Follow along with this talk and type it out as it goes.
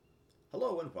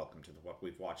Hello and welcome to the What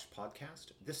We've Watched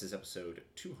podcast. This is episode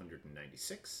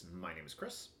 296. My name is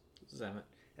Chris. This is Emmett.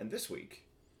 And this week,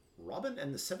 Robin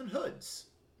and the Seven Hoods.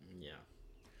 Yeah.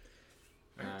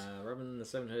 Right. Robin and the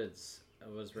Seven Hoods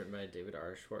was written by David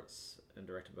R. Schwartz and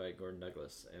directed by Gordon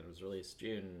Douglas and was released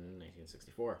June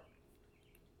 1964.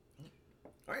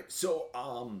 All right, so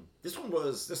you threw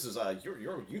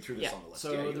this on the list.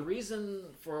 So the reason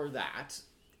for that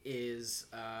is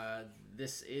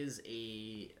this is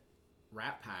a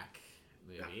Rat Pack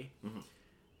movie, yeah.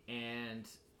 And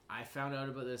I found out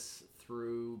about this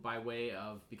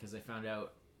because I found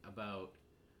out about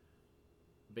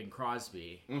Bing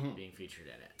Crosby being featured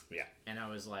in it. Yeah. And I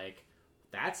was like,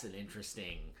 that's an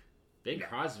interesting... Bing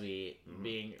Crosby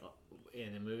being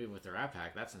in a movie with the Rat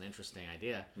Pack, that's an interesting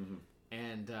idea. Mm-hmm.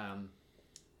 And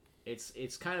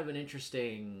it's kind of an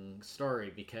interesting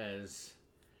story because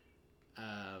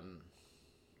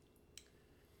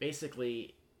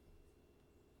basically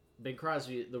Bing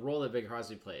Crosby, the role that Bing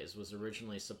Crosby plays was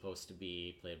originally supposed to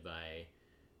be played by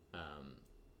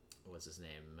what's his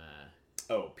name?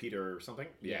 Peter something?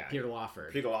 Yeah, Peter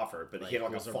Lawford. Peter Lawford, but he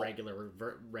was a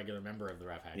regular member of the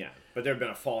Rat Pack. Yeah, but there had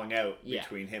been a falling out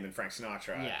between him and Frank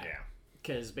Sinatra. Yeah.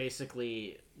 Because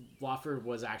basically, Lawford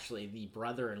was actually the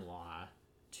brother-in-law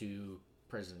to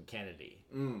President Kennedy.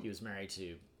 He was married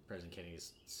to President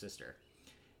Kennedy's sister.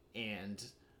 And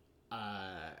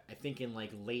I think in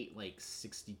late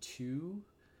 62,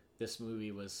 this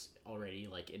movie was already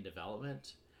in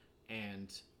development.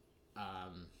 And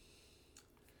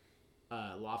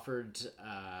Lawford,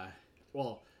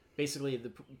 basically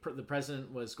the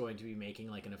president was going to be making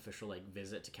an official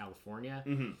visit to California.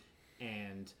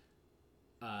 And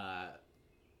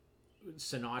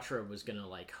Sinatra was gonna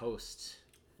host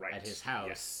at his house,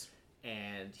 yes.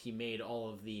 And he made all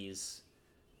of these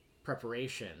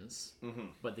preparations.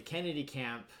 But the Kennedy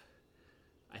camp,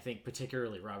 I think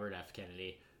particularly Robert F.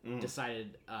 Kennedy,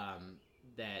 decided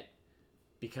that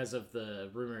because of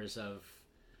the rumors of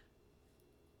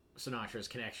Sinatra's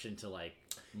connection to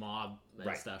mob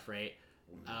and stuff, right?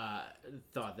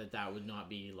 Thought that would not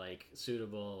be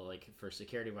suitable for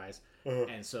security wise,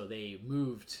 and so they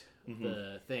moved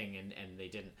the thing and they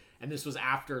didn't. And this was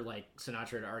after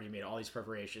Sinatra had already made all these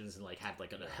preparations and had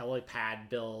a helipad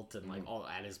built and all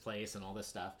at his place and all this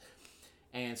stuff.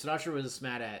 And Sinatra was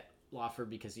mad at Lawford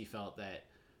because he felt that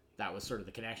was sort of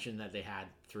the connection that they had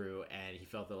through, and he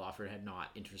felt that Lawford had not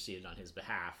interceded on his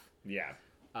behalf. Yeah.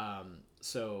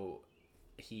 So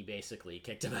he basically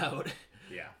kicked him out.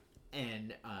 Yeah.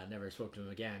 And never spoke to him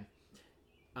again.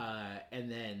 And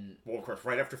then, well, of course,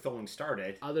 right after filming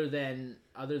started, other than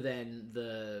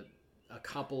a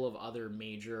couple of other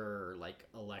major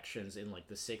elections in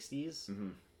the 60s,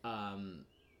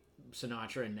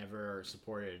 Sinatra never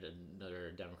supported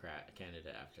another Democrat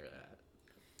candidate after that.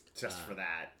 Just for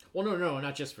that. Well, no,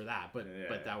 not just for that, but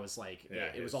that was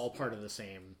it was all part of the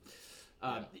same.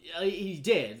 He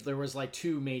did. There was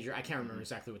two major. I can't remember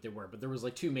exactly what they were, but there was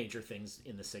two major things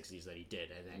in the 60s that he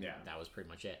did, and then that was pretty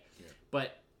much it. Yeah.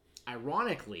 But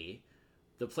ironically,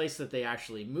 the place that they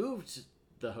actually moved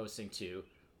the hosting to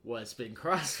was Bing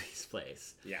Crosby's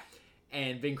place. Yeah.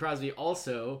 And Bing Crosby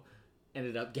also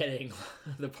ended up getting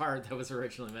the part that was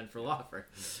originally meant for Lawford.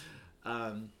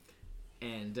 And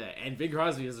Bing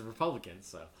Crosby is a Republican,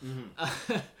 so.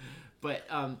 But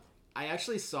I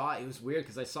actually saw, it was weird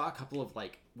because I saw a couple of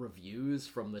reviews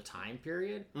from the time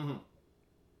period,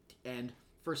 and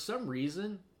for some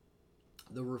reason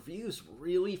the reviews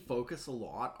really focus a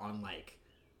lot on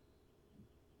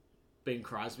Bing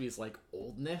Crosby's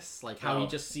oldness, how he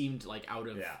just seemed out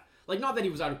of not that he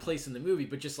was out of place in the movie,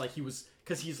 but just he was,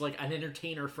 because he's an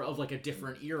entertainer of a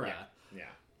different era,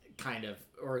 kind of,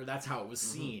 or that's how it was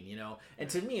seen, and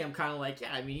to me I'm kind of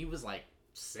he was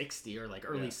 60 or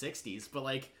early 60s,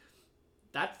 but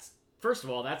that's, first of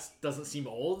all, that doesn't seem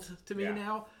old to me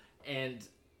now, and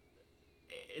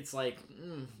it's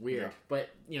weird. But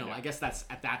I guess that's,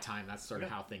 at that time, that's sort of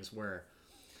how things were.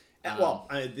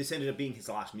 This ended up being his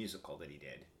last musical that he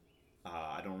did.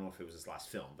 I don't know if it was his last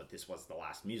film, but this was the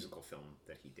last musical film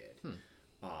that he did.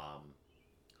 But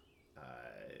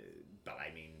I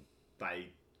mean, by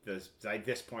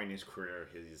this point in his career,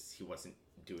 he wasn't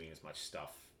doing as much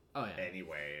stuff.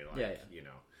 Anyway,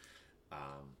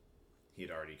 he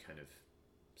had already kind of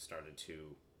started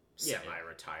to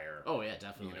semi-retire. Oh yeah,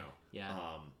 definitely.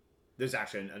 There's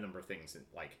actually a number of things that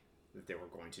they were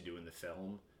going to do in the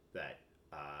film that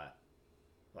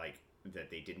that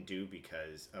they didn't do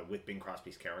because with Bing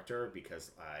Crosby's character,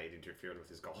 because it interfered with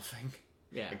his golfing.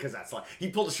 Yeah, because that's he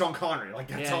pulled a Sean Connery.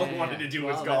 That's all he wanted to do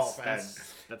was golf.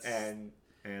 And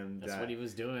that's what he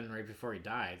was doing right before he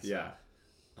died. So. Yeah.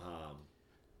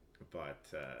 but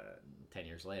 10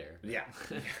 years later. Yeah.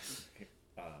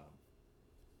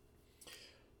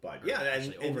 But yeah,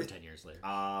 actually, over 10 years later.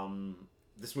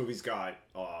 This movie's got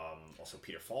also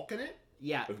Peter Falk in it.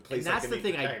 Yeah, who and plays, that's the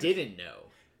thing I didn't know.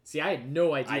 See, I had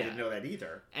no idea. I didn't know that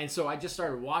either. And so I just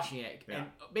started watching it, and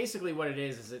basically what it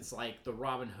is it's like the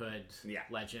Robin Hood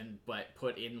legend, but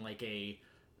put in like a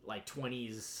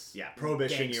 20s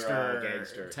Prohibition era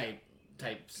gangster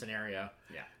type scenario.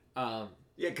 Yeah.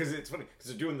 Yeah, because it's funny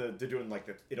because they're doing like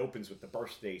it opens with the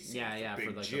birthday scene.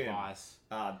 For like Jim, the boss,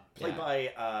 played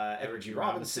by Edward G.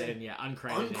 Robinson. Yeah,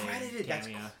 uncredited.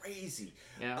 Cameo. That's crazy.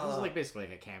 Yeah, it was like basically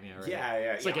like a cameo. Right?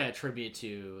 Yeah. It's like a tribute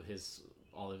to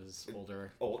all of his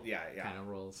older kind of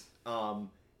roles. And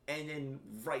then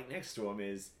right next to him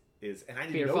is and I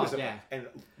didn't Peter know Falk, it. And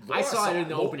I saw it in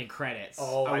the opening credits.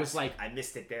 Oh, I was like, I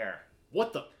missed it there.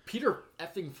 What the Peter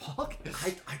effing Falk?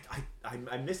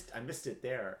 I missed it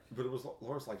there, but it was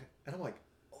Laura's like, and I'm like,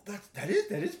 oh, that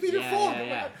is Peter Falk,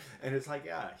 and it's like,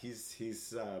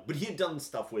 he's but he had done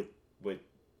stuff with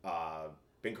not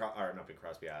Bing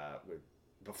Crosby,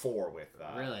 before with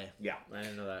really, I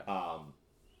didn't know that. Off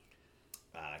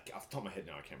the top of my head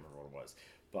now, I can't remember what it was,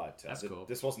 but that's cool.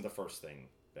 This wasn't the first thing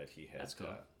that he had. That's cool.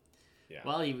 Yeah.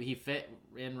 Well, he fit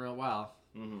in real well.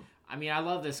 Mm-hmm. I mean, I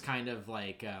love this kind of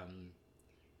like.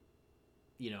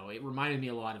 It reminded me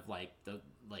a lot of like the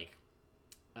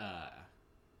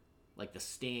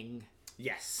Sting.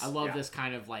 Yes. I love this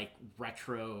kind of like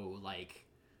retro, like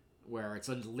where it's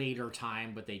a later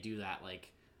time, but they do that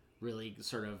like really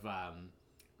sort of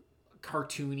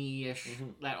cartoony-ish,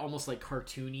 that almost like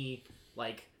cartoony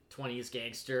like 20s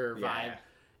gangster vibe,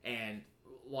 and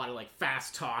a lot of like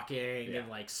fast talking and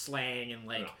like slang and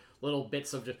like little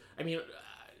bits of just. I mean.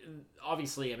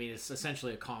 Obviously, I mean, it's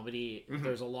essentially a comedy.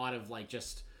 There's a lot of like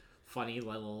just funny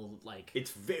little like it's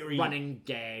very running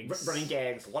gags,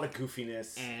 a lot of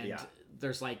goofiness, and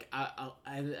there's like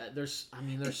there's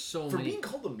so for many. Being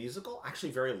called a musical, actually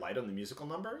very light on the musical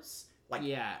numbers. Like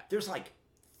there's like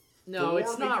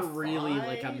it's not really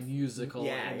like a musical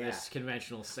in this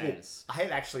conventional sense. Well, I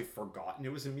had actually forgotten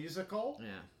it was a musical.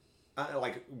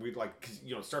 Because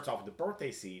it starts off with the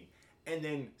birthday scene. And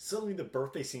then suddenly the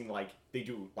birthday scene, like, they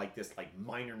do, like, this, like,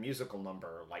 minor musical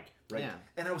number, like, right? Yeah.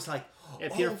 And I was like...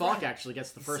 Peter Falk actually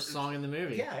gets the first song in the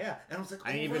movie. Yeah. And I was like...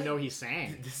 I didn't even know he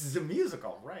sang. This is a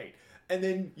musical, right? And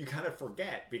then you kind of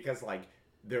forget, because, like,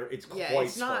 it's quite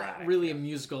it's sporadic. Not really a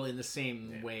musical in the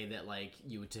same way that, like,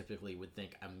 you would typically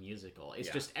think a musical. It's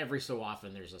just every so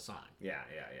often there's a song. Yeah.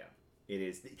 It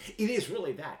is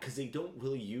really that, because they don't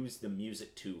really use the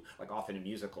music to... Like, often in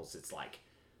musicals, it's like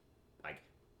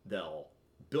they'll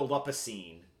build up a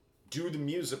scene, do the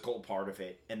musical part of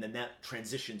it, and then that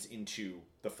transitions into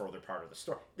the further part of the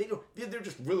story. They're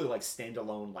just really like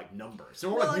standalone like numbers. They're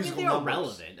more like musical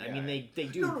numbers. They're relevant. I mean, they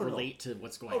do relate to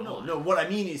what's going on. No. What I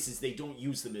mean is they don't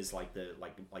use them as like the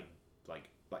like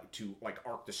to like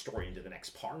arc the story into the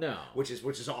next part. No, which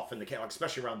is often the case, like,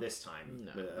 especially around this time.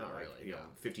 No, not really.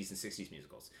 50s and 60s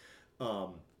musicals.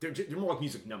 They're more like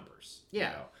music numbers.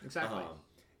 Yeah, exactly.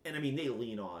 And I mean, they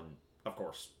lean on, of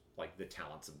course, like the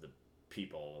talents of the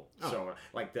people. So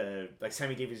like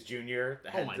Sammy Davis Jr.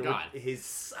 Oh my god, he's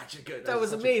such a good. That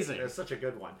was amazing. That's such a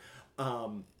good one.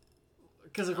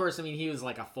 Because of course, I mean, he was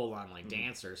like a full-on like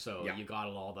dancer, so you got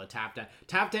all the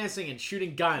tap dancing and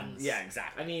shooting guns. Yeah,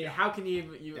 exactly. I mean, how can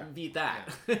you beat that?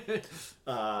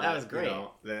 That was great.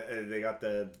 They got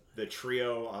the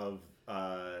trio of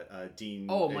Dean.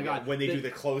 Oh my god! When they do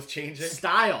the clothes changing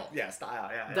style. Yeah, style.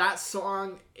 Yeah. That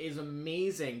song is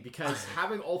amazing because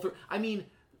having all three. I mean,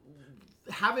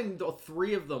 having the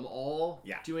three of them all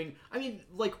doing. I mean,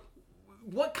 like,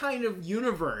 what kind of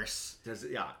universe?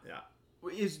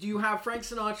 Do you have Frank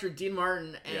Sinatra, Dean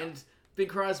Martin, and Bing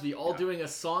Crosby all doing a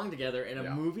song together in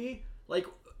a movie? Like,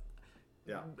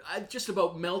 I just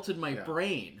about melted my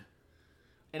brain.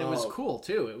 And it was cool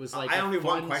too. It was like I only have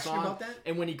one question about that.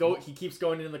 And when he keeps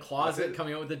going in the closet,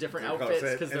 coming out with the different outfits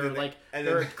because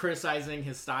they're criticizing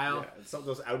his style. Yeah, some of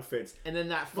those outfits. And then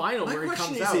that final where he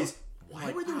comes out.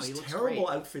 Why were those terrible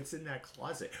outfits in that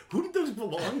closet? Who did those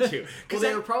belong to? Well,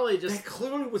 they were probably just... That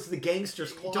clearly was the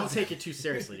gangster's closet. Don't take it too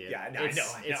seriously, dude. I know.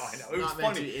 It was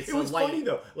funny. It was funny,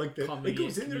 though. Like, it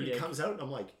goes in there and it comes out, and I'm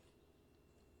like,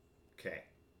 okay,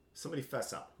 somebody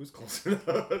fess up. Who's closing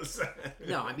those?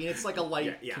 No, I mean, it's like a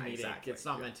light comedic. Exactly. It's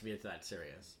not meant to be that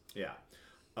serious. Yeah.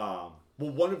 Well,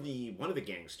 one of the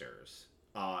gangsters...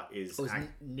 is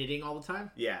knitting all the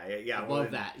time? Yeah. I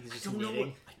love that. He's just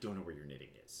knitting. I don't know where your knitting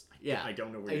is. I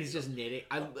don't know where he's just knitting.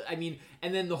 I mean,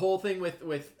 and then the whole thing with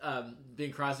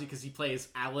Bing Crosby, because he plays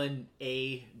Alan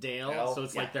A. Dale, so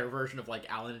it's like their version of like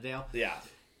Alan A. Dale. Yeah.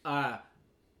 I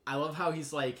love how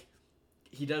he's like,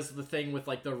 he does the thing with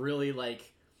like the really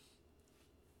like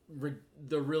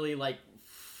the really like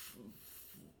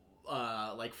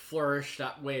flourished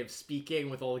up way of speaking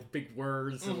with all like big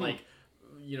words and like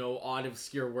odd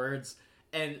obscure words,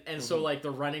 and so like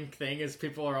the running thing is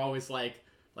people are always like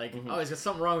oh, he's got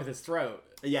something wrong with his throat.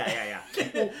 Yeah.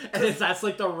 And that's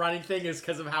like the running thing is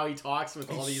because of how he talks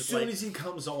with all these. As soon as he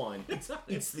comes on,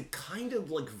 it's the kind of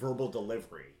like verbal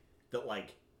delivery that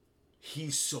like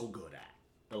he's so good at.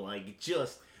 Like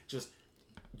just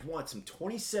you want some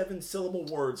 27 syllable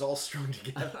words all strung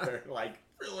together, like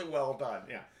really well done.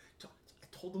 Yeah. I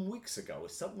told him weeks ago,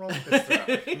 is something wrong with this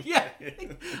throat? Yeah,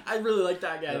 I really like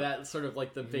that guy. That sort of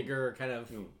like the bigger kind of,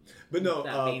 but no,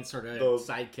 that main sort of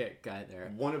sidekick guy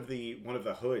there. One of the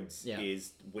hoods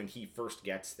is when he first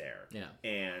gets there. Yeah,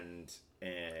 and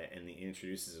he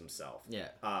introduces himself. Yeah,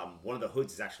 one of the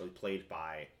hoods is actually played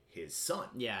by his son.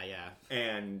 Yeah.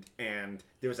 And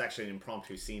there was actually an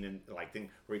impromptu scene in like thing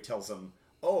where he tells him,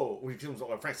 Frank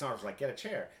Sinatra's like, get a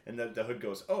chair, and the hood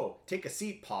goes, oh, take a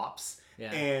seat, Pops.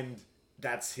 Yeah. And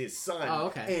that's his son. Oh,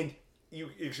 okay. And you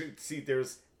should see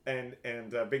there's and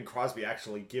Bing Crosby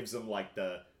actually gives him like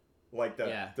the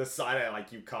side eye,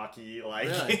 like, you cocky, like,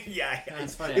 really? Yeah,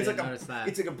 that's funny. It's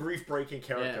like a brief breaking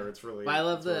character. Yeah. It's really. But I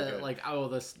love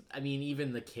really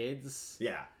even the kids.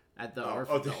 Yeah. At the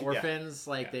orphans,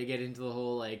 like they get into the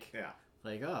whole like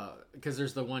because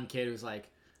there's the one kid who's like,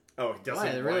 oh, he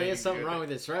doesn't. There really is something wrong with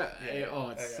his throat.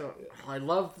 I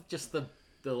love just the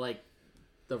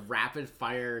rapid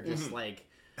fire, just like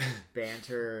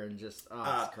banter and just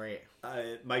it's great.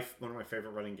 One of my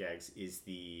favorite running gags is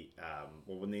the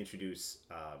when they introduce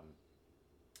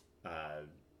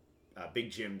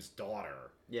Big Jim's daughter.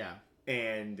 Yeah.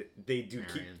 And they do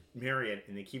Marion. keep Marion,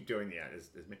 and they keep doing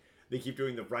they keep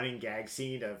doing the running gag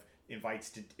scene of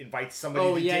invites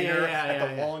somebody to dinner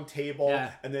at the long table,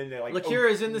 and then they're like,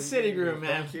 Lakira's in the sitting room,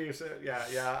 man.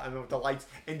 Yeah, and with the lights,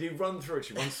 and they run through it.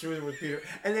 She runs through it with Peter,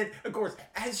 and then of course,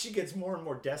 as she gets more and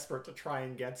more desperate to try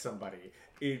and get somebody,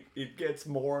 it gets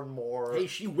more and more. Hey,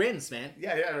 she wins, man.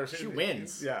 Yeah, she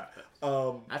wins. Yeah,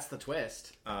 that's the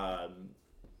twist.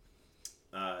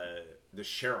 The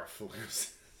sheriff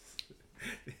loses.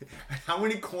 How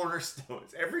many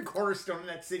cornerstones? Every cornerstone in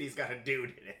that city's got a dude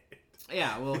in it.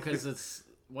 Yeah, well, because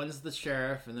one's the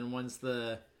sheriff, and then one's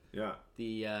the bad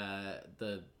guy,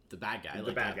 the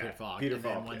bad guy, Peter Falk, and then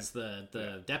Falk, one's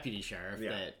the deputy sheriff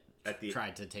that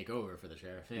tried to take over for the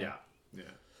sheriff.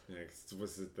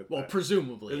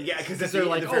 Presumably. Yeah, because they're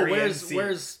like,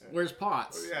 where's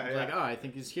Potts? Yeah. Like, I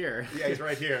think he's here. Yeah, he's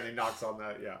right here, and he knocks on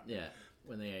that. Yeah. Yeah,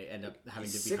 when they end up having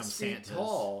he's to become 6 feet Santas.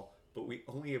 Tall. But we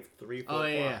only have 3 foot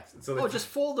blocks. So just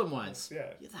fold them once.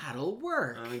 Yeah. That'll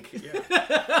work.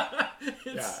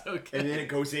 It's so good. And then it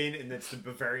goes in, and it's the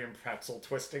Bavarian pretzel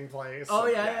twisting place. Oh,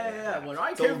 yeah. When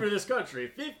I came to this country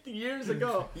 50 years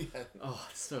ago. Oh,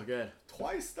 it's so good.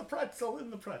 Twice the pretzel in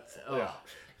the pretzel. Oh.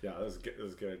 Yeah, that was good. It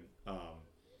was good.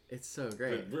 It's so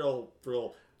great. Real...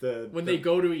 When they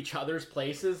go to each other's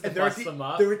places and bust them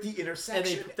up, they're at the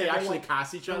intersection, and they actually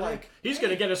pass each other. Like, he's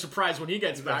gonna get a surprise when he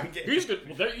gets back.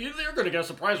 They're gonna get a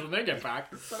surprise when they get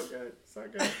back. So good.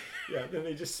 Yeah, then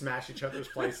they just smash each other's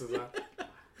places up.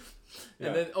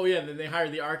 And then then they hire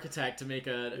the architect to make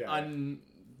an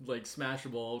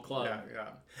smashable club.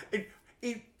 Yeah.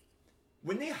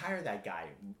 When they hire that guy,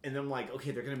 and I'm like, okay,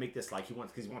 they're gonna make this like he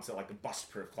wants it like a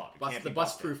bust-proof club. The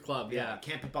bust-proof club. Yeah, it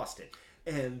can't be busted.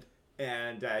 And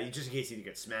just in case he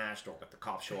gets smashed or let the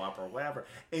cops show up or whatever.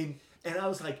 And I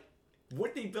was like,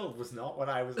 what they built was not what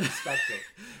I was expecting.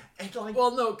 And like,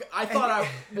 well, no,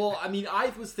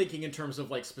 I was thinking in terms of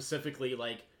like specifically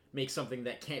like make something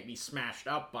that can't be smashed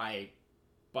up by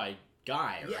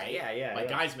Guy, right? Yeah.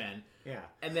 Guy's men. Yeah.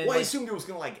 And then I assumed it was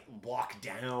gonna like block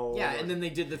down. Yeah, and then they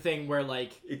did the thing where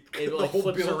like it the whole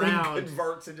flips around,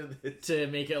 converts into this to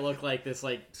make it look like this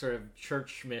like sort of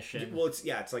church mission. Well, it's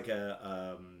like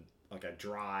a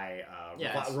dry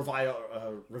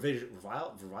revivalist.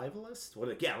 Well,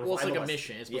 it's like a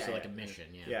mission. It's supposed to be like a mission.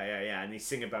 Yeah. And they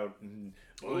sing about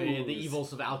the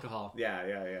evils of alcohol.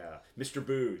 Yeah. Mr.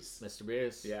 Booze.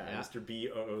 Yeah. Mr.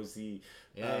 B-O-O-Z.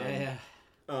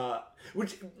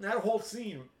 Which that whole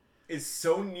scene is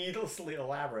so needlessly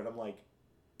elaborate. I'm like,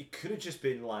 it could have just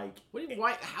been like.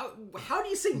 How do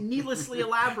you say needlessly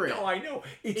elaborate? No, I know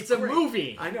it's a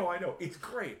movie. I know. It's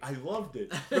great. I loved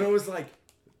it, but I was like.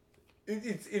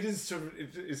 It's just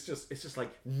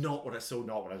like not what I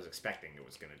was expecting it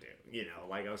was gonna do. You know,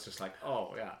 like I was just like,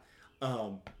 oh yeah,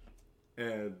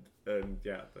 and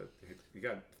yeah, you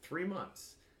got 3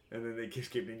 months And then they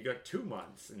just keep, and you got 2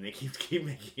 months, and they keep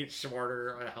making it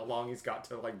shorter on how long he's got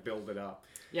to like build it up.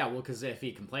 Yeah, well, because if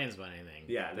he complains about anything,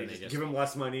 Yeah, they just give him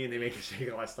less money, and they make it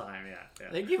take less time. Yeah,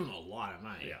 they give him a lot of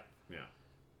money. Yeah.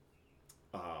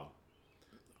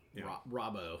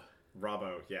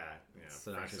 Robbo. Yeah.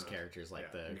 Sinatra's character's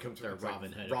like the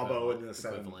Robin Hood Robbo in the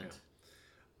equivalent.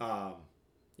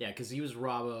 Yeah, because he was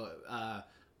Robbo.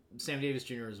 Sam Davis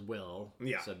Jr. is Will.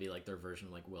 Yeah. So it'd be like their version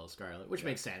of like Will Scarlet, which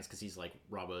makes sense because he's like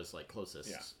Robbo's like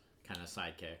closest kind of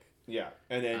sidekick. Yeah,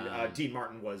 and then Dean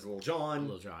Martin was Little John.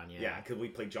 Little John, yeah. Yeah, because we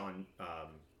played John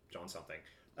something.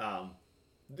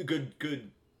 The good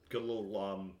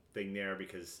little thing there,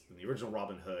 because in the original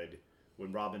Robin Hood,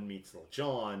 when Robin meets Little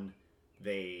John,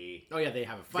 they have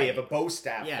a fight. They have a bow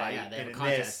staff fight. Yeah, they have and a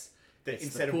contest.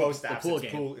 Instead of bow staffs, it's the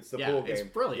pool game. It's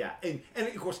brilliant. Yeah, and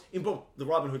of course in both the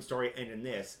Robin Hood story and in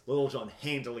this, Little John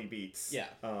handily beats. Yeah.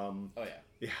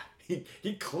 Yeah,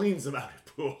 he cleans them out at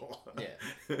pool. Yeah.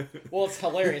 Well, it's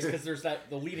hilarious because there's the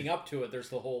leading up to it. There's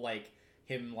the whole like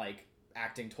him like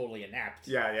acting totally inept.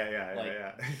 Yeah.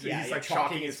 Yeah, He's like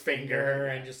chalking his finger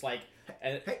and just like,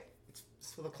 hey,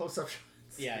 it's for the close-up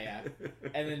shots. Yeah.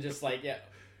 And then just like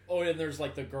oh, and there's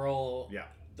like the girl. Yeah.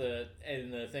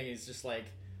 And the thing is just like,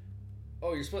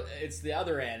 oh, you're supposed. It's the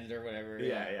other end or whatever.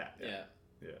 Yeah.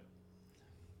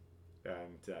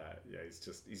 And he's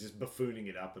just buffooning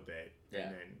it up a bit, and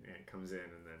then it comes in,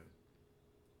 and then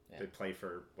they play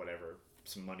for whatever,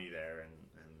 some money there, and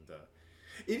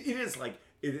it is like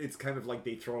it's kind of like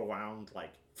they throw around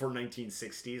like for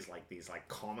 1960s like these like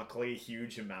comically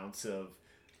huge amounts of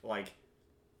like,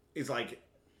 it's like,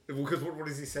 because what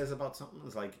does he says about something?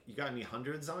 It's like, you got any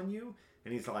hundreds on you?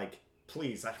 And he's like,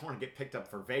 please, I don't want to get picked up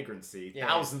for vagrancy.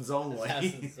 Thousands only.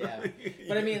 Thousands, yeah.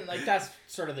 But I mean, like, that's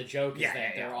sort of the joke, is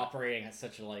that they're operating at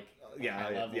such a, like,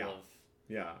 high level of...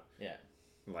 Yeah.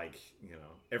 Like,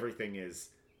 everything is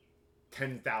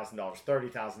 $10,000,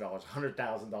 $30,000,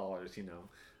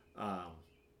 $100,000,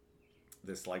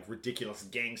 this, like, ridiculous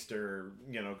gangster,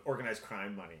 organized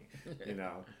crime money,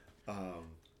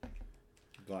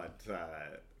 But,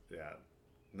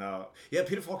 No. Yeah,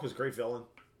 Peter Falk was a great villain.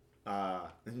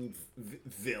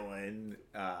 Villain.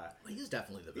 He's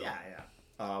definitely the villain.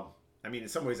 Yeah. I mean, in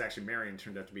some ways, actually, Marion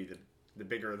turned out to be the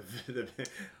bigger of the.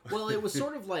 Well, it was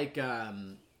sort of like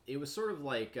it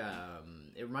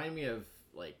reminded me of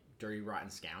like Dirty Rotten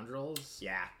Scoundrels.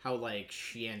 Yeah. How like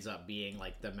she ends up being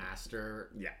like the master.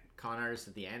 Yeah. Con artist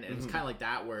at the end, and it's kind of like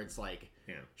that, where it's like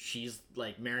she's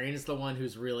like Marion's the one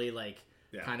who's really like.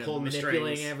 Kind of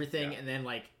manipulating everything, and then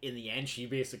like in the end she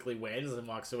basically wins and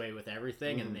walks away with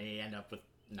everything, and they end up with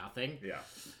nothing.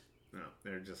 No,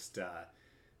 they're just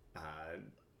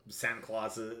Santa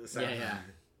Claus. Yeah.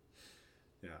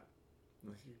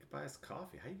 Like, you could buy us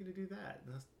coffee. How are you gonna do that?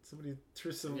 Somebody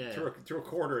threw a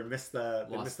quarter and missed the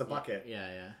bucket.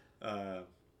 Yeah. But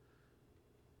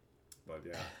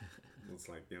it's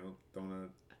like, they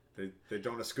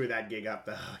don't wanna screw that gig up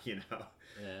though. Yeah.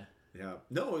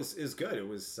 No, it was good. It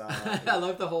was. I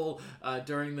love the whole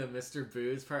during the Mr.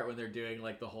 Booze part when they're doing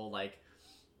like the whole like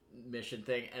mission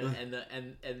thing, and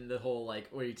the whole like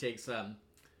where he takes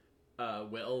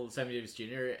Will Sammy Davis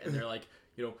Jr. and they're like,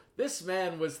 this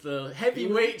man was the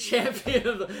heavyweight champion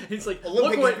of the. He's like,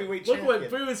 look what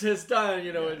Booze has done.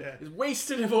 He's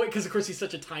wasted him away, because of course he's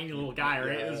such a tiny little guy,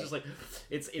 right? Yeah. It's just like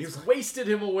it's like, wasted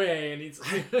him away, and he's.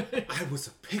 I was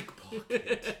a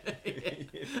pickpocket.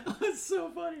 It's so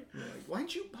funny. Like,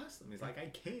 why'd you bust him? He's like, I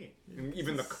can't. And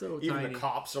even the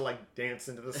cops are like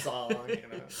dancing to the song.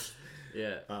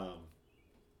 Yeah.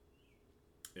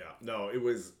 Yeah. No, it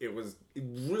was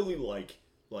really like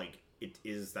it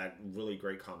is that really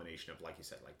great combination of, like you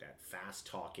said, like that fast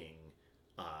talking.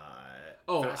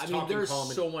 There's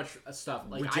so much stuff.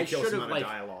 Like I should have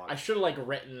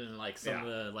written like some of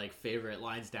the like favorite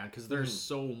lines down, because there's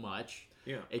so much.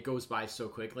 Yeah, it goes by so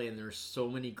quickly, and there's so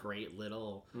many great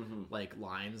little like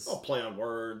lines. Oh, play on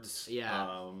words. Yeah.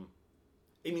 I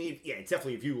mean, it's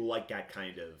definitely, if you like that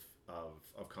kind of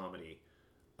comedy.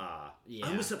 I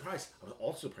was surprised. I was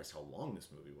also surprised how long this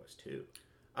movie was too.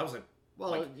 I was like,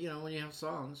 well, when you have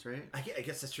songs, right? I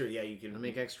guess that's true. Yeah, you can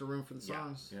make extra room for the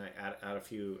songs. Yeah, add a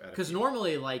few. Because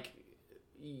normally, like,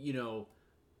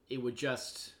 it would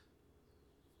just,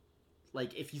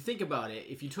 like, if you think about it,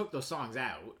 if you took those songs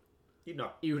out,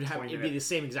 it'd be the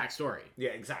same exact story.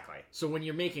 Yeah, exactly. So when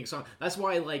you're making songs, that's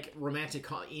why like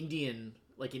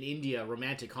like in India,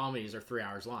 romantic comedies are 3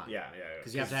 hours long. Yeah.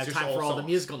 Because you have to have time for all the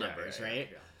musical numbers, right?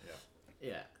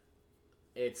 Yeah.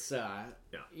 It's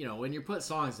when you put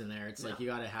songs in there, it's like you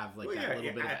got to have like that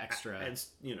little bit of extra. And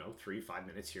 3-5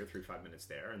 minutes here, 3-5 minutes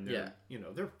there, and they're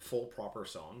they're full proper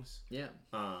songs. Yeah.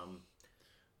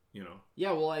 you know.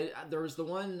 Yeah, well, there was the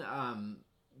one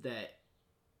that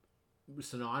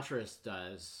Sinatra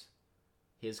does,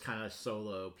 his kind of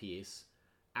solo piece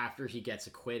after he gets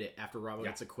acquitted, after Robbo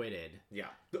gets acquitted. Yeah.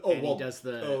 He does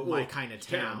the My Kind of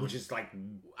Town, which is like,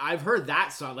 I've heard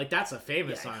that song. Like, that's a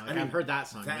famous song. Like, I've heard that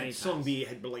song many that song times.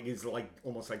 is like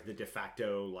almost like the de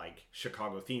facto like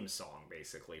Chicago theme song,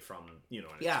 basically, from, you know,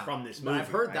 and Yeah, it's from this but movie. I've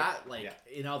heard right? that like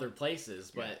in other places,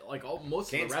 but like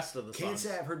most of the rest of the Can't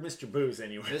songs. say I've heard Mr. Booze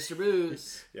anyway. Mr.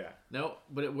 Booze. Yeah. Nope,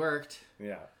 but it worked.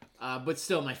 Yeah. But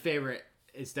still, my favorite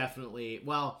is definitely,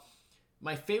 well,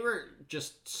 my favorite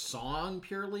just song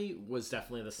purely was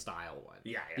definitely the Style one.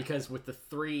 Yeah. Because with the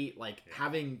three, like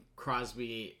having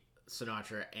Crosby,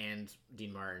 Sinatra, and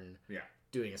Dean Martin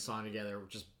doing a song together,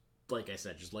 just like I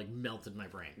said, just like melted my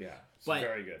brain. Yeah. It's But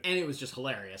very good. and it was just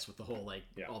hilarious with the whole like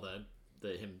all the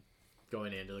him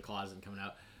going into the closet and coming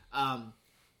out.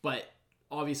 But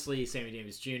obviously Sammy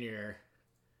Davis Jr.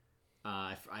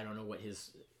 I don't know what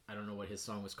his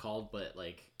song was called, but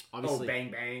like obviously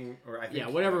Bang Bang, or I think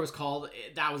whatever it was called,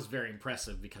 that was very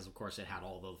impressive because of course it had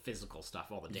all the physical stuff,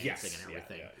 all the dancing and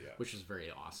everything, which was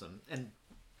very awesome. And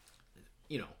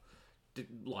you know, did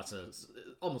lots of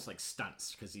almost like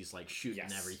stunts because he's like shooting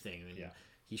everything, and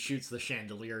he shoots the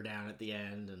chandelier down at the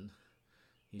end, and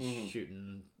he's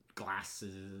shooting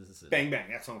glasses. And, Bang Bang.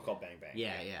 That song's called Bang Bang.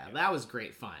 Yeah, that was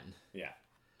great fun. Yeah.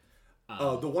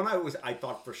 The one I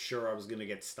thought for sure I was gonna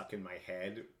get stuck in my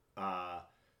head,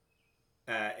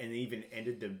 and even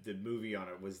ended the movie on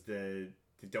it, was the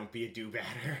Don't Be a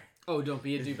Do-Batter. Oh, Don't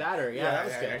Be a Do-Batter. Yeah, that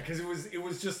was good. Because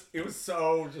it was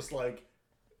so just like,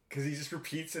 because he just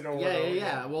repeats it over and over.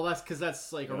 Yeah. Well, that's because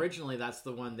that's like originally that's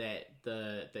the one that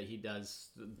he does,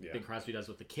 Bing Crosby does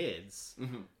with the kids.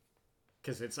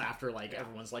 Because it's after like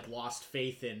everyone's like lost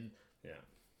faith in. Yeah.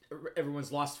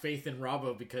 Everyone's lost faith in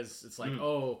Robbo because it's like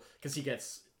because he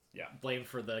gets blamed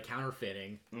for the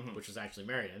counterfeiting, which was actually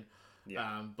Marion.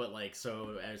 Yeah. But like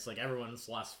so it's like everyone's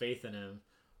lost faith in him.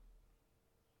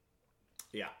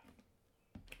 Yeah.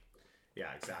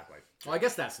 Yeah, exactly. Well, I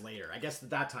guess that's later. I guess at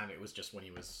that time it was just when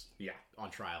he was on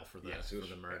trial for the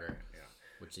murder,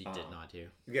 which he did not do.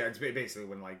 Yeah, it's basically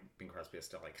when like Bing Crosby has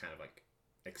to like kind of like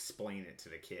explain it to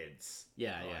the kids.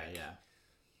 Yeah.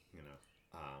 You know,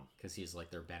 because he's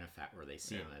like their benefactor, or they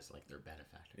see him as like their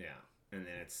benefactor. Yeah, and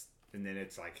then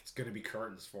it's like it's gonna be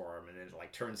curtains for him, and then it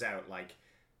like turns out like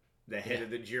the head of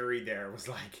the jury there was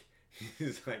like.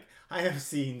 He's like, I have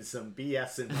seen some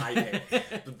BS in my day,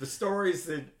 but the stories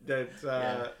that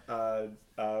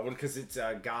because it's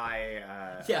a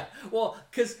guy. Well,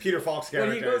 because Peter Falk's character,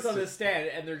 when he goes on the stand,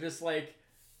 and they're just like,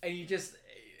 and he just,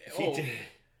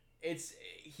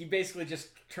 he basically just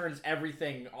turns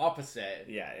everything opposite.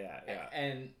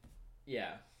 And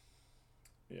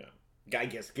Guy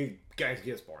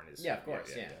Gisborne is. Yeah, of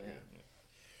course. Yeah,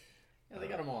 they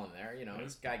got them all in there. You know,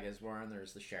 there's Guy Gisborne.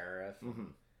 There's the sheriff.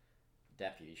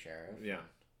 Deputy sheriff. Yeah.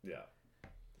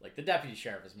 Like the deputy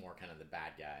sheriff is more kind of the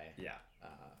bad guy. Yeah.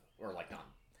 Or like not.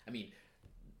 I mean,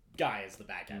 Guy is the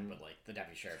bad guy, but like the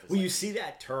deputy sheriff is. Well, like, you see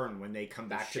that turn when they come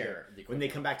back to their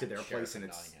place, and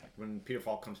it's when Peter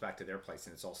Falk comes back to their place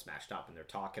and it's all smashed up and they're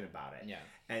talking about it. Yeah.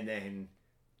 And then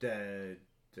the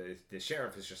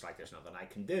sheriff is just like, "There's nothing I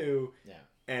can do." Yeah.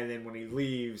 And then when he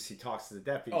leaves, he talks to the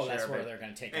deputy sheriff. Oh, that's where they're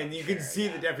going to take. And you can see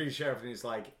the deputy sheriff, and he's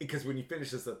like, because when he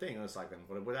finishes the thing, I was like, "Then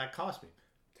what would that cost me?"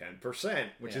 10%,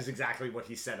 which is exactly what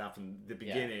he set up in the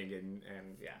beginning, and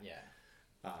yeah.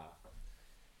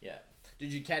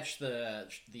 Did you catch the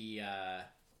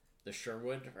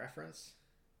Sherwood reference?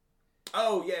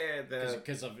 Oh yeah,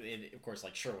 because of course,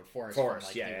 like Sherwood Forest, from,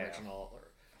 like the original.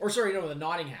 Or sorry, no, the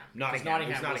Nottingham.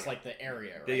 Nottingham was like the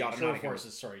area, right? The Sherwood Forest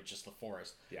is just the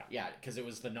forest. Yeah, because it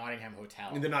was the Nottingham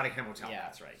Hotel. The Nottingham Hotel. Yeah,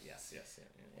 that's right. Yes.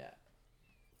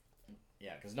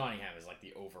 Yeah, because Nottingham is like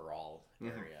the overall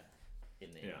area in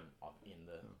the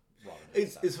Robin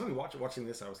Hood It's funny watching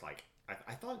this. I was like,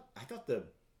 I thought the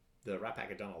Rat Pack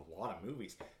had done a lot of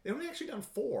movies. They've only actually done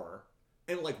 4,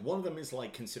 and like one of them is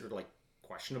like considered like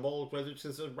questionable whether it's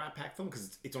a Rat Pack film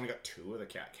because it's only got 2 of the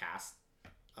cast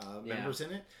members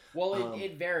in it. Well,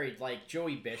 it varied. Like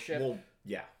Joey Bishop.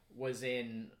 Was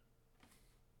in.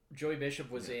 Joey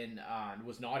Bishop was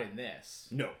was not in this.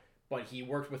 No. But he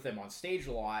worked with them on stage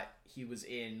a lot. He was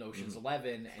in Ocean's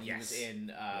 11, and he was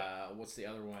in what's the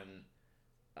other one?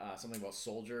 Something about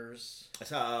Soldiers.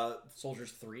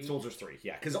 Soldiers 3. Soldiers 3.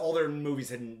 Yeah, because all their movies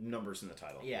had numbers in the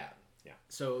title. Yeah.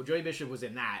 So Joey Bishop was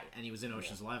in that, and he was in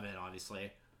Ocean's 11,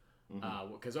 obviously,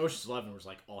 because Ocean's 11 was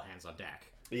like all hands on deck.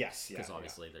 Yes. Because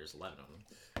obviously there's 11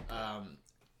 of them.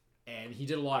 And he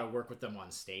did a lot of work with them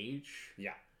on stage.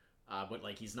 Yeah. But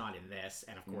like he's not in this,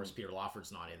 and of course Peter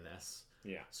Lawford's not in this.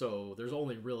 Yeah. So there's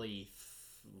only really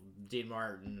Dean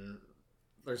Martin.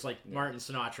 There's like Martin,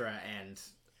 Sinatra, and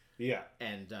Yeah.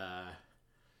 and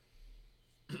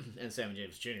Sammy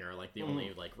James Jr. are like the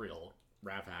only like real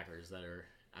rap actors that are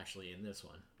actually in this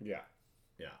one. Yeah.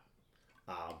 Yeah.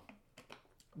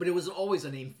 But it was always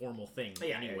an informal thing,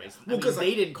 Yeah, anyways. yeah. Well, because like,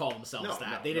 they didn't call themselves No, that.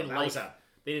 no, They no, didn't that was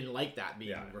they didn't like that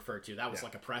being Yeah. referred to. That was Yeah.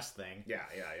 like a press thing. Yeah.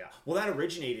 Well, that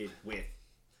originated with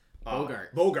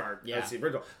Bogart. Bogart. Yeah. That's the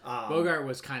original. Bogart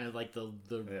was kind of like the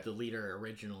leader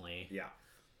originally. Yeah.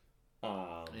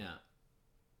 Yeah.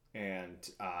 And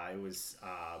it was.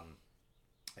 I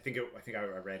think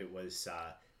I read it was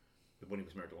when he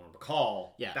was married to Lauren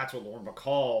Bacall. Yeah. That's what Lauren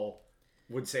Bacall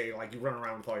would say. Like, you run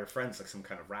around with all your friends like some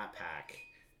kind of Rat Pack,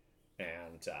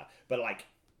 and but like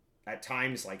at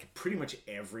times, like pretty much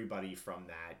everybody from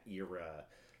that era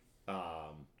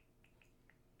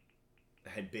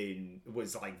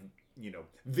was like, you know,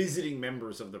 visiting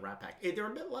members of the Rat Pack. They're a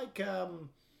bit like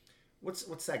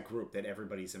what's that group that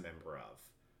everybody's a member of?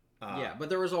 Yeah, but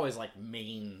there was always like the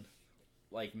mainstays,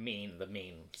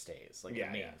 like the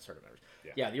main sort of members.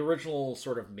 Yeah, the original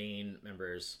sort of main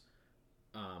members,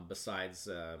 besides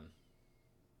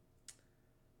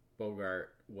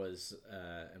Bogart was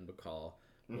and Bacall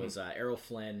was Errol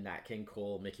Flynn, Nat King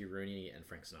Cole, Mickey Rooney, and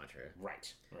Frank Sinatra.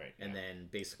 Right. And then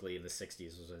basically in the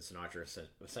 60s was when Sinatra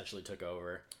essentially took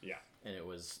over. Yeah. And it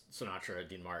was Sinatra,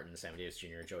 Dean Martin, Sammy Davis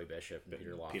Jr., Joey Bishop, and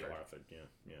Peter Lawford.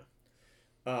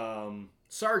 Yeah.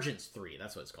 Sergeants 3,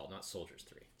 that's what it's called, not Soldiers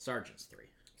 3. Sergeants 3.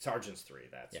 Sergeants 3,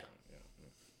 that's yeah.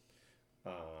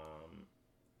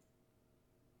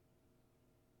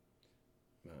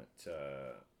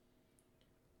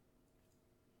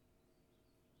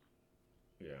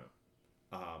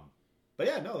 But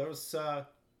yeah, no, there was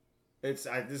this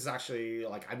is actually,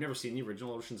 like, I've never seen the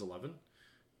original Ocean's 11.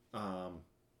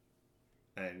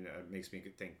 And it makes me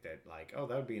think that, like, oh,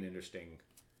 that would be an interesting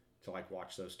to, like,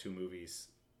 watch those two movies,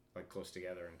 like, close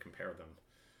together and compare them.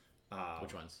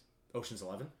 Which ones? Ocean's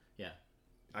 11? Yeah.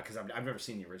 Because I've never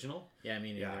seen the original. Yeah,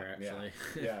 me neither, actually.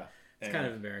 Yeah. It's kind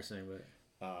of embarrassing, but...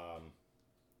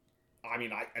 I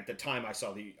mean, at the time I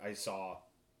saw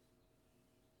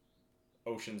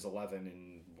Ocean's 11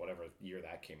 in whatever year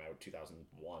that came out,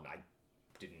 2001. I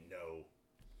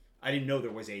didn't know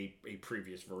there was a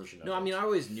previous version of it. No, I mean, I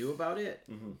always knew about it,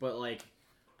 but, like,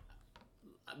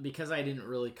 because I didn't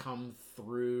really come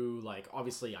through, like,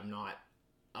 obviously I'm not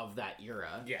of that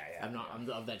era. Yeah. I'm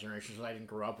of that generation, so I didn't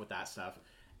grow up with that stuff.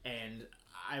 And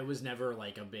I was never,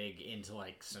 like, a big into,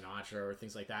 like, Sinatra or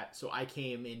things like that. So I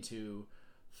came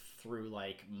through,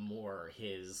 like, more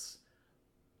his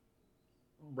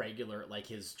regular, like,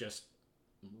 his just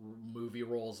movie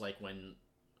roles, like,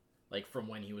 from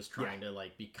when he was trying to,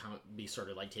 like, be sort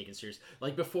of, like, taken serious.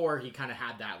 Like, before he kind of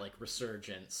had that, like,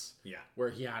 resurgence. Yeah. Where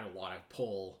he had a lot of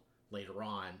pull later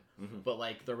on. But,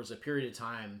 like, there was a period of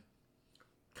time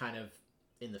kind of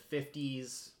in the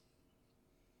 50s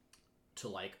to,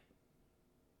 like,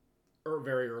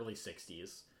 very early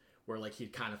 60s where, like,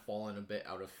 he'd kind of fallen a bit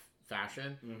out of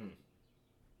fashion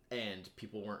and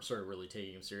people weren't sort of really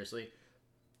taking him seriously,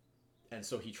 and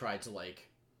so he tried to, like,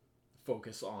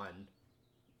 focus on,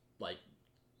 like,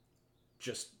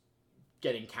 just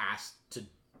getting cast to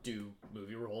do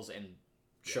movie roles and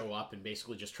show up and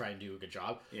basically just try and do a good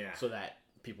job, so that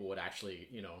people would actually,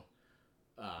 you know,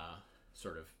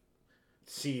 sort of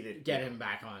see that, get him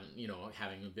back on, you know,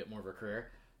 having a bit more of a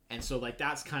career. And so, like,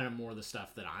 that's kind of more the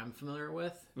stuff that I'm familiar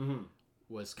with,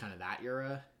 was kind of that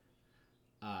era.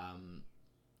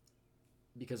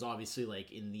 Because obviously,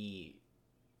 like, in the,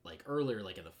 like, earlier,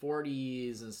 like, in the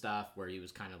 40s and stuff, where he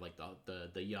was kind of like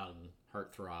the young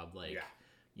heartthrob, like,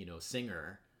 you know,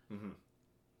 singer. And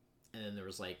then there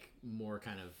was, like, more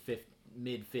kind of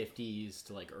mid 50s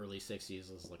to, like, early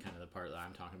 60s was, like, kind of the part that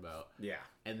I'm talking about. Yeah.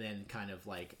 And then kind of,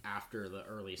 like, after the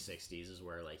early 60s is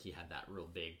where, like, he had that real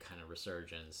big kind of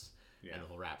resurgence. Yeah. And the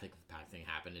whole Rat Pack thing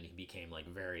happened, and he became, like,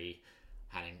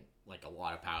 having, like, a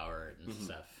lot of power and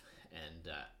stuff.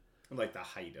 And, like, the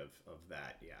height of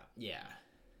that, yeah. Yeah.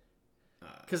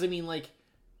 Because, I mean, like,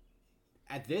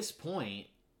 at this point,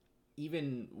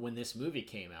 even when this movie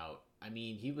came out, I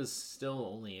mean, he was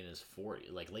still only in his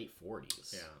 40s, like, late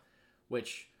 40s. Yeah.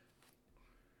 Which,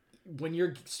 when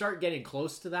you start getting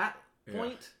close to that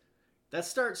point, that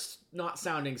starts not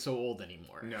sounding so old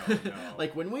anymore. No.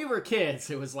 Like, when we were kids,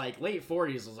 it was like late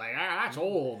 40s was like, that's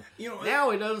old. You know,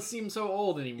 now it doesn't seem so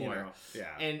old anymore. You know,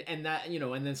 yeah. And that, you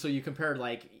know, and then so you compared,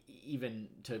 like, even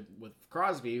with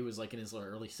Crosby, who was, like, in his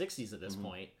early 60s at this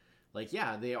point. Like,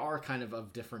 yeah, they are kind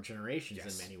of different generations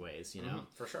in many ways, you know?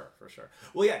 For sure.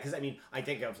 Well, yeah, because, I mean, I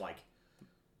think of, like,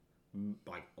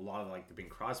 a lot of, like, the Bing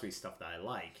Crosby stuff that I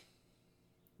like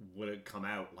would have come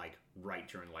out like right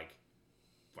during like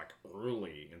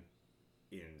early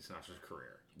in Sinatra's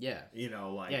career. Yeah. You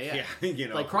know, like Yeah. you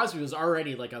know, Like Crosby was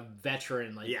already like a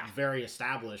veteran, like Yeah. very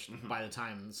established by the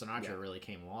time Sinatra really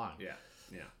came along.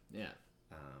 yeah.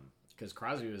 Because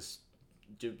Crosby was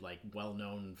like well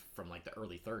known from like the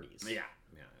early 30s. Yeah.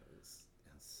 It's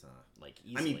Like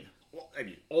easily. I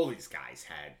mean, all these guys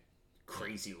had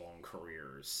crazy long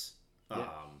careers. Yeah.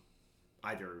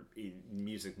 Either in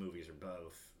music, movies, or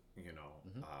both. You know,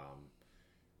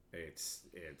 it's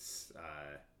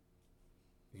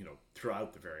you know,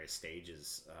 throughout the various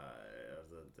stages of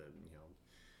the you know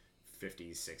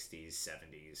 50s, 60s,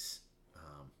 70s.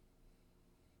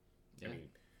 I mean,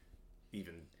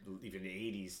 even the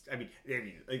 80s. I mean,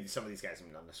 like, some of these guys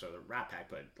are not necessarily Rat Pack,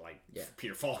 but like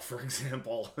Peter Falk, for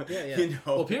example. Yeah. You know?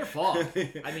 Well, Peter Falk,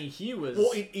 I mean, he was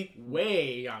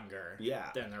way younger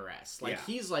than the rest. Like,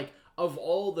 he's like, of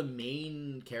all the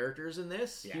main characters in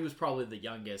this, he was probably the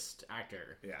youngest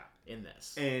actor in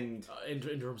this. And in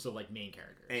terms of, like, main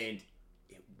characters. And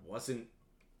it wasn't,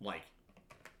 like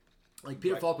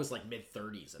Peter Falk was, like,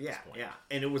 mid-30s at this point. Yeah,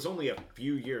 and it was only a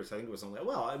few years. I think it was only,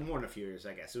 well, more than a few years,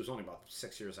 I guess. It was only about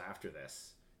 6 years after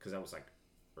this, because that was, like,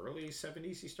 early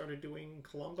 70s he started doing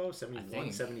Columbo,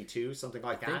 71, 72, something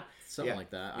like that. Something like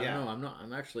that. I don't know.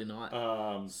 I'm actually not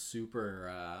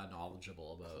super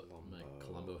knowledgeable about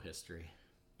Columbo history.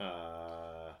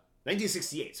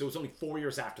 1968, so it was only 4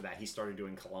 years after that he started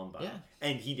doing Columbo. Yeah.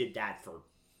 And he did that for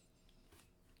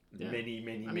many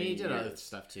years. I mean, he did other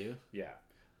stuff, too. Yeah.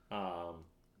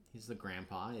 He's the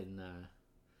grandpa in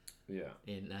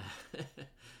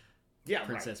yeah,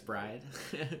 Princess Bride.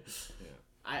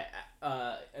 I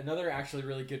another actually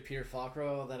really good Peter Falk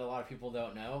role that a lot of people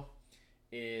don't know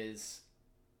is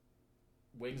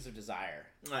Wings of Desire.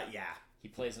 Yeah. He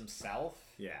plays himself.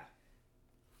 Yeah.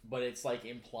 But it's like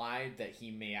implied that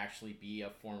he may actually be a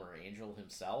former angel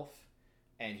himself,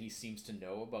 and he seems to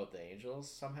know about the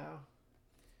angels somehow.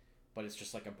 But it's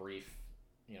just like a brief,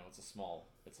 you know,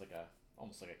 it's like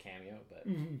almost like a cameo, but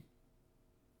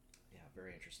yeah,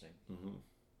 very interesting.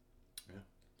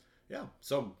 Yeah.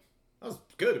 So that was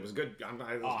good. It was good.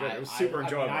 It was good. It was super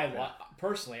enjoyable.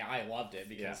 Personally, I loved it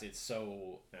because it's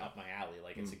so up my alley.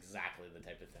 Like, it's exactly the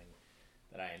type of thing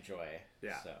that I enjoy.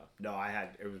 Yeah. So no,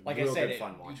 it was like real I said, good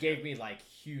fun watching. It gave me like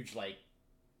huge like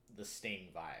the Sting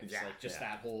vibes. Yeah, like just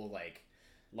that whole like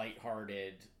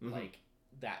lighthearted like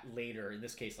that later, in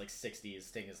this case, like 60s.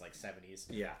 Sting is like 70s.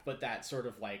 Yeah. But that sort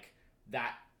of like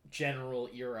that general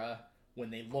era when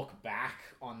they look back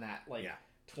on that like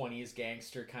 20s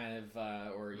gangster kind of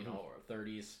or you know, or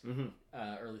 30s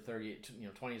early 30s, you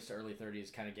know, 20s to early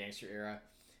 30s kind of gangster era,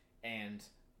 and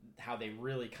how they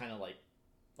really kind of like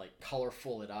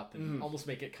colorful it up and almost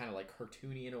make it kind of like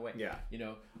cartoony in a way. Yeah. You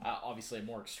know, obviously a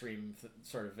more extreme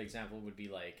sort of example would be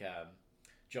like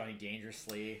Johnny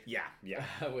Dangerously. Yeah.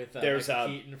 With There's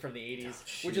Keaton from the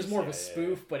 80s, which is more of a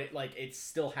spoof, but it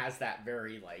still has that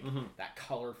very like that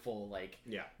colorful like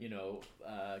you know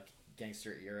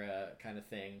gangster era kind of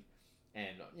thing,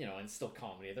 and you know, and still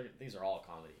comedy. These are all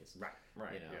comedies,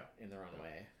 right. You know, in their own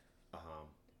way.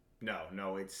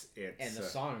 No, it's and the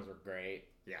songs were great.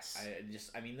 Yes.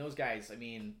 I mean, those guys. I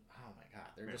mean, oh my god,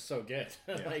 they're just so good.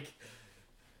 Like,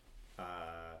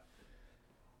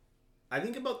 I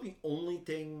think about the only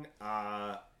thing.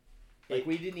 Like,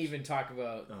 we didn't even talk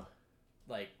about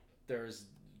like there's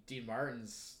Dean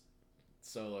Martin's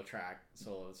solo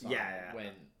song. Yeah.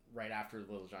 When right after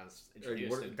Little John's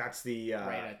introduced him. That's the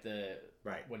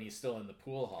when he's still in the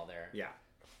pool hall there. Yeah.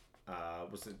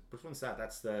 Which one's that?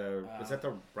 That's the was that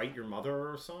the Write Your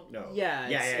Mother song? No. Yeah.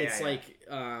 It's like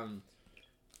I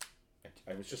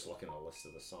was just looking at a list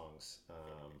of the songs.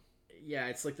 Yeah,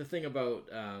 it's like the thing about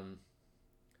a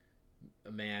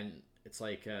man. It's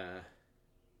like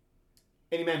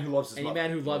any man who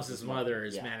loves his mother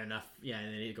is man enough. Yeah,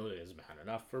 and then he goes, "Is man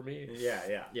enough for me?"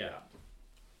 Yeah.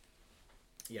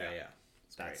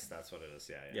 That's what it is.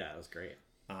 Yeah, that was great.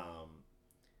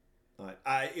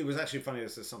 It was actually funny.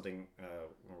 This is something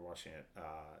when we're watching it.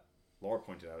 Laura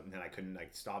pointed out, and then I couldn't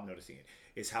stop noticing it.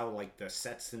 Is how like the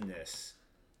sets in this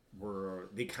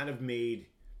they kind of made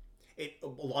it. A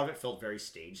lot of it felt very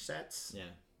stage sets. Yeah.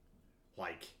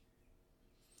 Like.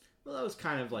 Well, that was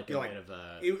kind of like a bit of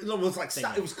a. It was like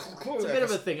it was clearly it's a bit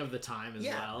of a thing of the time as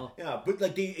well. Yeah, but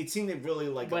like it seemed really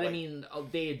like. But I mean,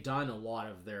 they had done a lot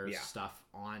of their stuff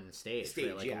on stage.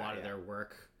 Right? Like a lot of their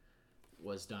work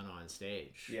was done on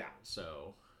stage. Yeah.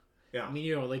 So. Yeah. I mean,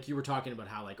 you know, like you were talking about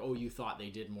how, like, you thought they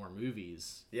did more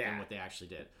movies than what they actually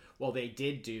did. Well, they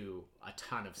did do a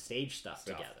ton of stage stuff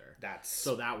together. That's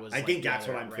so that was. I think that's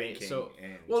what I'm thinking. So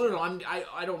and, no,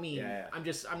 I don't mean. Yeah. I'm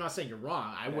not saying you're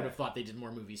wrong. I would have thought they did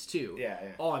more movies too. Yeah.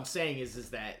 All I'm saying is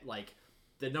that like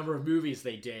the number of movies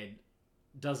they did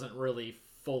doesn't really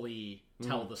fully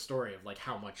tell the story of like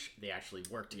how much they actually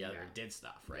worked together and did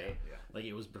stuff, right? Yeah. Like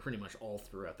it was pretty much all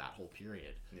throughout that whole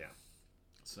period. Yeah.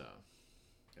 So.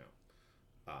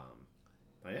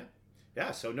 Yeah.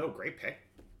 Yeah. So no, great pick.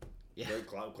 Yeah. Very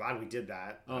glad we did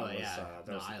that. Oh that was, yeah.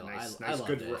 That was I nice, loved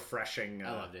good, it. refreshing.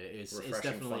 I loved it. It's fun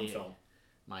definitely film.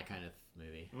 my kind of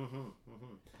movie.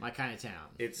 My kind of town.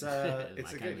 It's a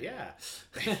good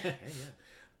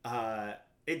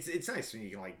it's nice when you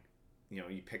can like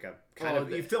you pick up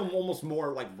you film almost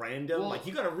more like random, like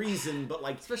you got a reason, but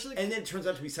like especially and then it turns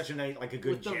out to be such a nice like a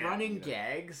good with the running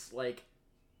gags, like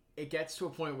it gets to a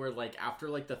point where like after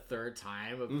like the third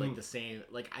time of like the same,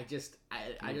 like I just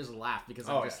laugh because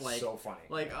I'm just like so funny,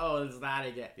 like it's that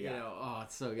again,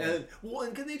 it's so good.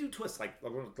 And can they do twists like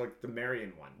the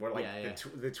Marion one where like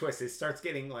the twist, it starts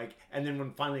getting like, and then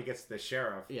when finally it gets to the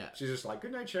sheriff, she's just like,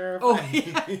 good night, sheriff. Oh, and he's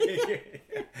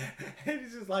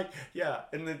just like,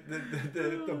 and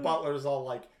the butler's all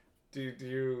like, do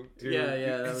you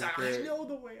that was great. I know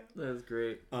the way. That was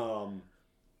great.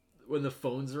 When the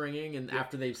phone's ringing and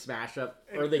after they smash up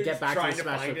or they get back to the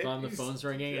smash up on the phone's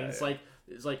ringing and it's like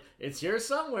it's here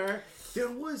somewhere. There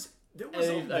was a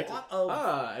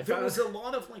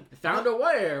lot of like found a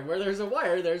wire. Where there's a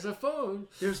wire, there's a phone.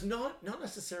 There's not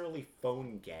necessarily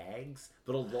phone gags,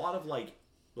 but a lot of like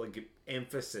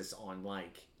emphasis on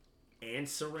like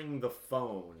answering the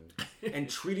phone and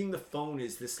treating the phone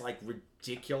as this like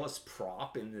ridiculous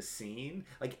prop in the scene.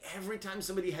 Like every time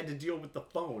somebody had to deal with the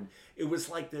phone, it was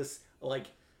like this like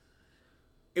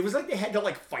it was like they had to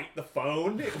like fight the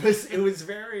phone. It was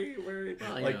very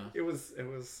like it was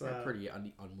pretty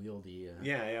unwieldy.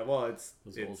 Well, it's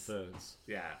old phones.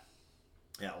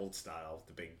 Old style.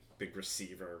 The big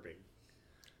receiver,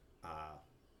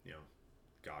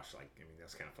 gosh, like I mean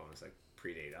that's kind of phone is like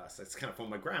predate us. That's kind of phone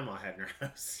my grandma had in her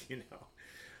house,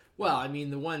 Well, I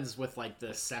mean the ones with like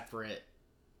the separate.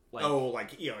 Like,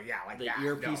 the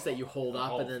earpiece that you hold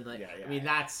up and then like I mean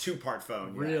that's 2-part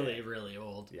phone, really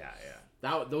old.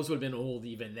 Those would have been old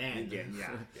even then.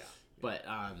 But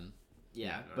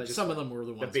but some of them were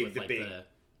the ones with like the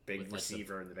big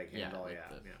receiver and the big handle.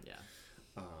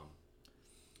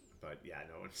 But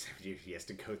no, he has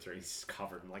to go through. He's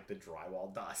covered in like the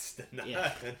drywall dust.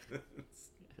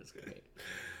 That's great.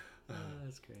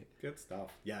 That's great. Good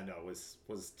stuff. Yeah, no, it was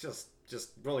just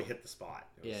really hit the spot.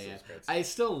 It was great stuff. I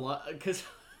still love because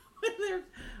when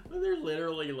they're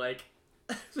literally like.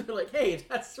 They're like, hey,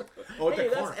 that's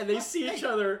and they see each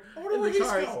other in the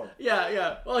cars.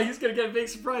 Well, he's gonna get a big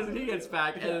surprise when he gets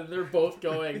back, and then they're both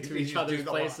going to each other's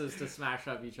places to smash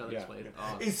up each other's places.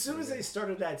 Oh, as soon as they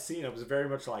started that scene, I was very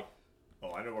much like,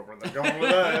 oh, I know where they're going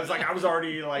with that. It was like I was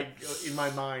already like in my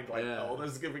mind, like, oh,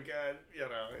 this is gonna be good.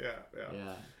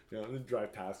 And then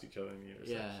drive past each other in the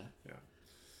intersection.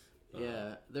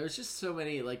 There's just so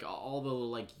many like all the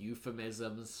like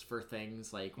euphemisms for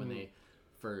things like when they.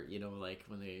 Like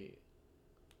when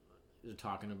they're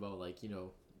talking about like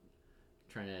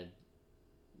trying to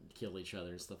kill each other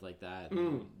and stuff like that,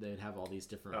 and they'd have all these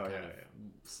different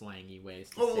slangy ways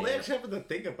to say they actually have the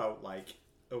thing about like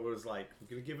it was like we're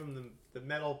gonna give him the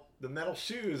metal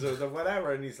shoes or the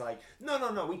whatever, and he's like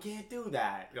no we can't do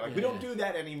that, we don't do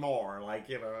that anymore, like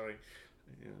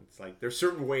it's like there's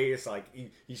certain ways like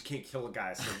you just can't kill a guy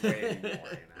a certain way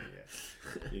anymore.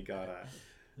 You gotta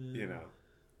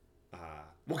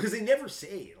well, because they never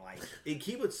say like they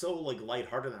keep it so like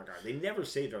lighthearted in that regard. They never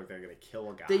say they're gonna kill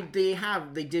a guy. They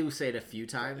do say it a few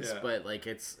times, but like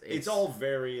it's all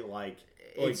very like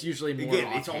it's usually more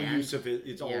again, it's all use of it.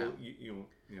 It's all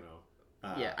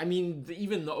I mean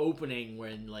even the opening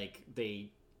when like they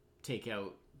take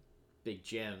out Big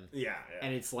Jim,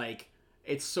 and it's like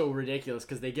it's so ridiculous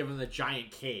because they give him the giant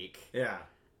cake,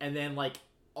 and then like.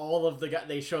 All of the guys,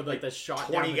 they showed like the shot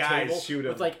 20 down the guys table shoot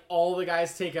him. with like all the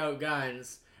guys take out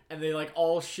guns and they like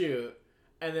all shoot,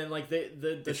 and then like the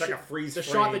like a freeze the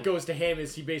frame. shot that goes to him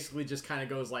is he basically just kind of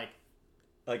goes like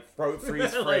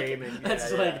freeze frame and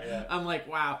I'm like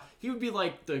wow, he would be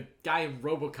like the guy in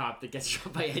RoboCop that gets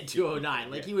shot by Ed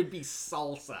 209, like he would be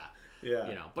salsa.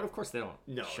 But of course they don't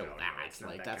show that.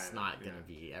 Like that's not gonna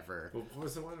be ever. What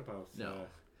was the one about? No.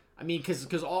 I mean, because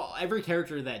every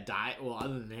character that dies, well,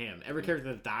 other than him, every character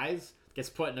that dies gets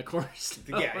put in a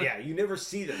cornerstone. You never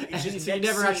see them. It's just you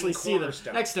never actually see them.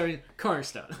 Next to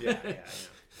cornerstone.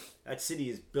 That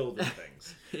city is building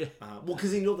things. Well,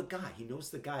 because he knows the guy. He knows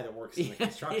the guy that works in the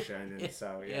construction, and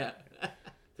so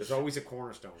there's always a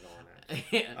cornerstone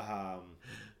going on.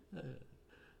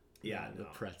 Yeah, The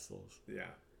pretzels. Yeah.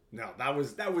 No, that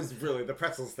was really, the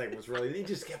pretzels thing was really, they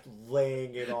just kept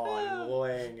laying it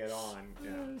on. Yeah. Oh,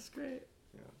 that's great.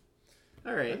 Yeah.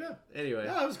 All right. Anyway.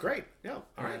 Yeah, that was great. Yeah.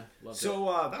 All right.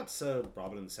 So that's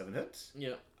Robin and the Seven Hoods.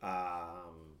 Yeah.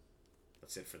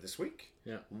 That's it for this week.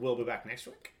 Yeah. We'll be back next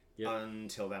week. Yeah.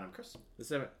 Until then, I'm Chris. The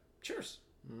 7. Cheers.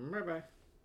 Bye-bye.